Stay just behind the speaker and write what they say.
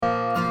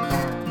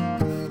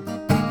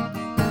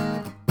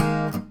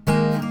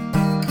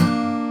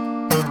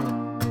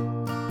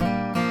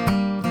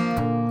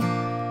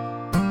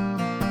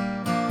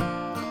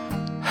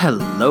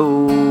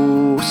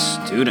Hello,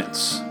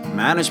 students.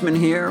 Management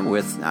here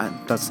with...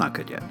 that's not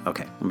good yet.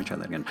 Okay, let me try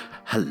that again.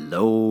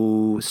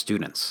 Hello,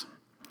 students.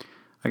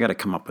 I got to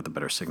come up with a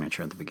better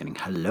signature at the beginning.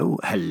 Hello,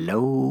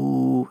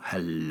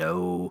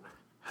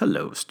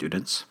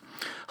 students.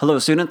 Hello,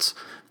 students.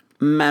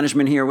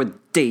 Management here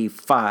with day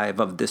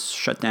 5 of this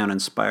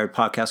shutdown-inspired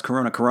podcast,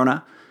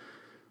 Corona.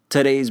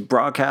 Today's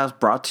broadcast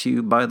brought to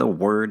you by the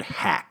word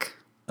hack.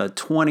 A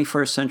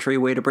 21st century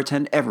way to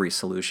pretend every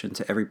solution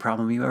to every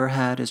problem you ever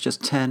had is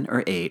just 10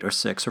 or 8 or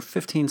 6 or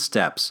 15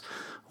 steps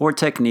or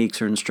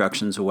techniques or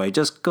instructions away.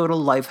 Just go to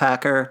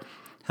Lifehacker,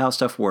 How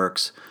Stuff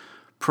Works,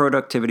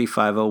 Productivity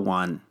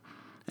 501,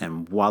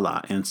 and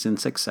voila, instant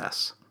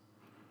success.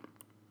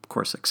 Of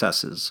course,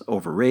 success is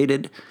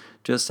overrated.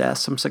 Just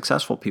ask some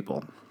successful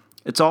people.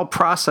 It's all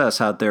process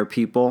out there,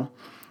 people.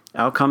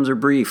 Outcomes are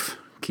brief.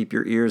 Keep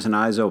your ears and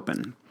eyes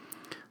open.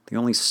 The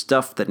only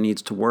stuff that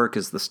needs to work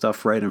is the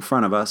stuff right in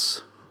front of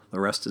us. The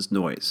rest is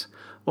noise.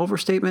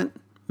 Overstatement?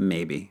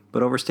 Maybe.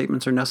 But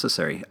overstatements are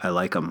necessary. I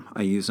like them.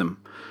 I use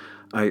them.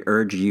 I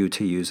urge you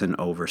to use an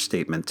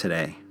overstatement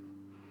today.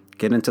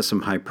 Get into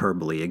some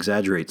hyperbole.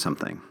 Exaggerate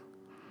something.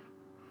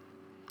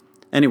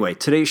 Anyway,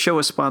 today's show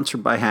is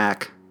sponsored by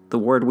Hack, the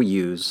word we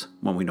use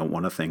when we don't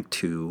want to think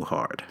too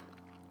hard.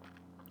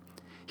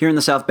 Here in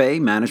the South Bay,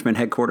 management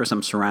headquarters,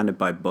 I'm surrounded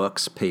by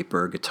books,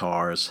 paper,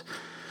 guitars,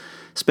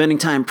 spending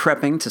time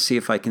prepping to see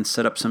if I can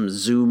set up some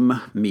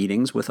Zoom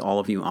meetings with all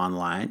of you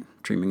online,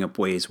 dreaming up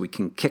ways we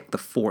can kick the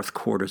fourth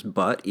quarter's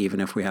butt,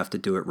 even if we have to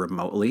do it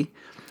remotely.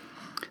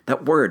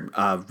 That word,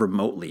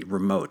 remotely,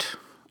 remote,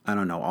 I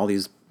don't know, all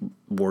these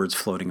words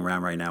floating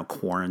around right now,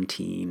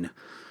 quarantine,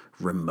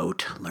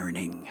 remote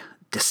learning,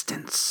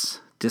 distance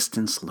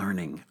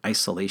learning,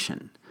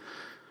 isolation.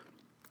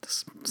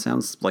 This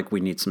sounds like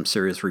we need some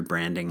serious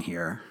rebranding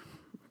here.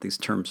 These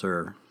terms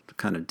are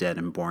kind of dead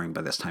and boring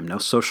by this time. No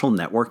social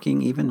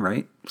networking even,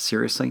 right?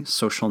 Seriously?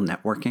 Social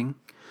networking?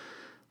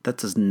 That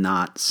does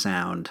not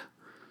sound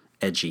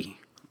edgy.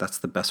 That's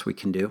the best we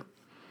can do.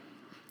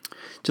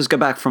 Just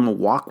got back from a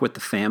walk with the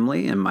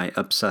family and my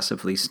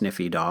obsessively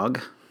sniffy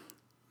dog.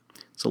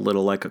 It's a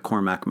little like a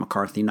Cormac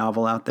McCarthy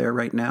novel out there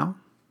right now.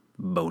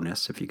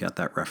 Bonus if you got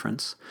that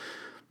reference.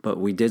 But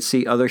we did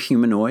see other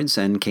humanoids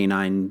and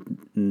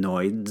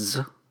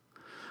caninoids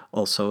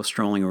also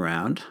strolling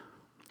around.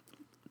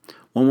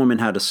 One woman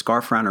had a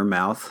scarf around her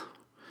mouth.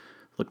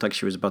 Looked like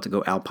she was about to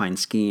go alpine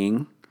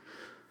skiing.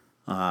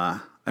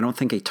 I don't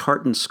think a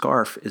tartan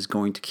scarf is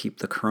going to keep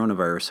the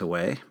coronavirus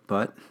away,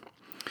 but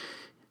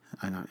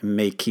it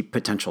may keep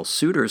potential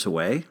suitors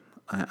away.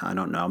 I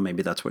don't know.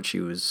 Maybe that's what she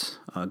was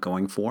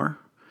going for.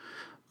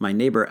 My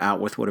neighbor, out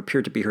with what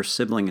appeared to be her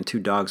sibling and 2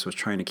 dogs, was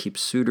trying to keep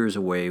suitors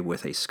away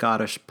with a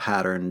Scottish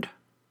patterned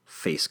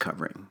face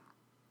covering.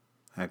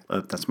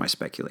 That's my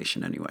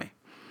speculation anyway.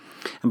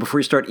 And before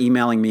you start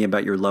emailing me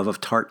about your love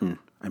of tartan,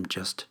 I'm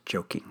just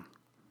joking.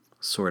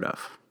 Sort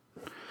of.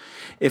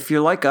 If you're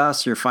like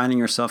us, you're finding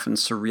yourself in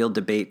surreal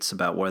debates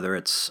about whether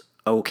it's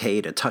okay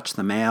to touch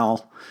the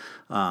mail.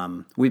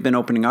 We've been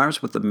opening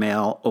ours with the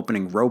mail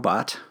opening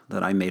robot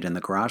that I made in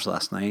the garage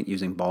last night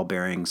using ball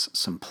bearings,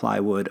 some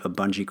plywood, a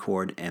bungee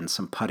cord, and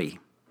some putty.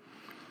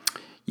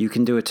 You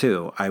can do it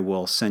too. I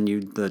will send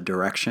you the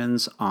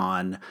directions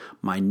on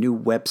my new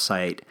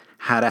website,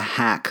 How to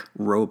Hack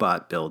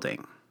Robot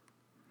Building.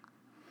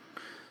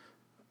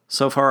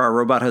 So far, our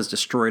robot has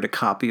destroyed a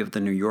copy of The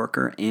New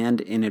Yorker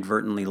and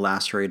inadvertently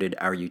lacerated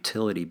our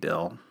utility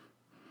bill.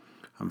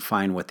 I'm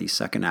fine with the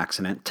second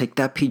accident. Take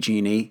that,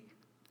 PG&E.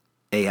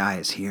 AI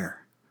is here.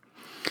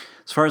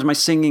 As far as my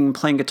singing and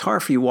playing guitar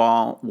for you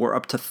all, we're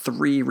up to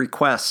 3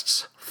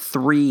 requests.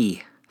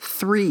 3.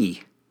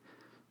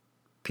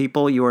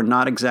 People, you are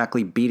not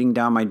exactly beating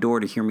down my door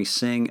to hear me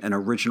sing an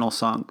original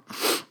song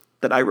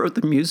that I wrote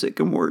the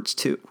music and words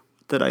to,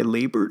 that I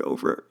labored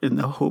over in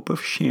the hope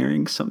of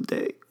sharing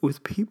someday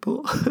with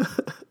people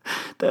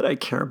that I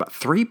care about.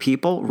 3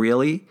 people?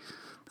 Really?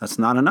 That's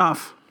not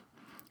enough.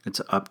 It's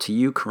up to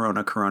you,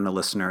 Corona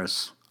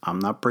listeners. I'm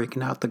not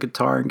breaking out the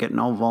guitar and getting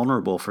all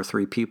vulnerable for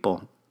 3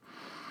 people.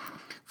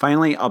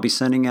 Finally, I'll be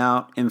sending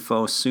out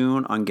info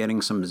soon on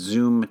getting some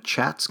Zoom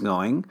chats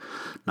going.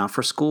 Not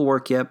for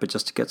schoolwork yet, but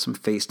just to get some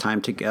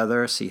FaceTime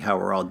together, see how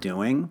we're all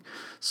doing.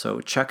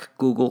 So check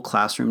Google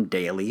Classroom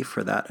daily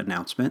for that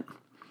announcement.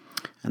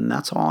 And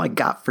that's all I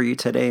got for you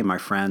today, my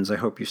friends. I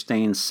hope you're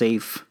staying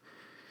safe,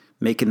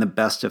 making the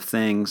best of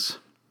things.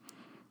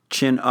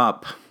 Chin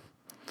up.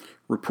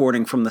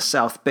 Reporting from the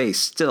South Bay,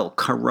 still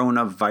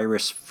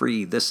coronavirus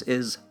free. This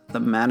is The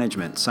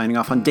Management, signing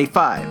off on day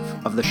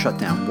 5 of the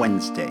shutdown,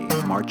 Wednesday,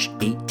 March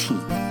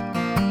 18th.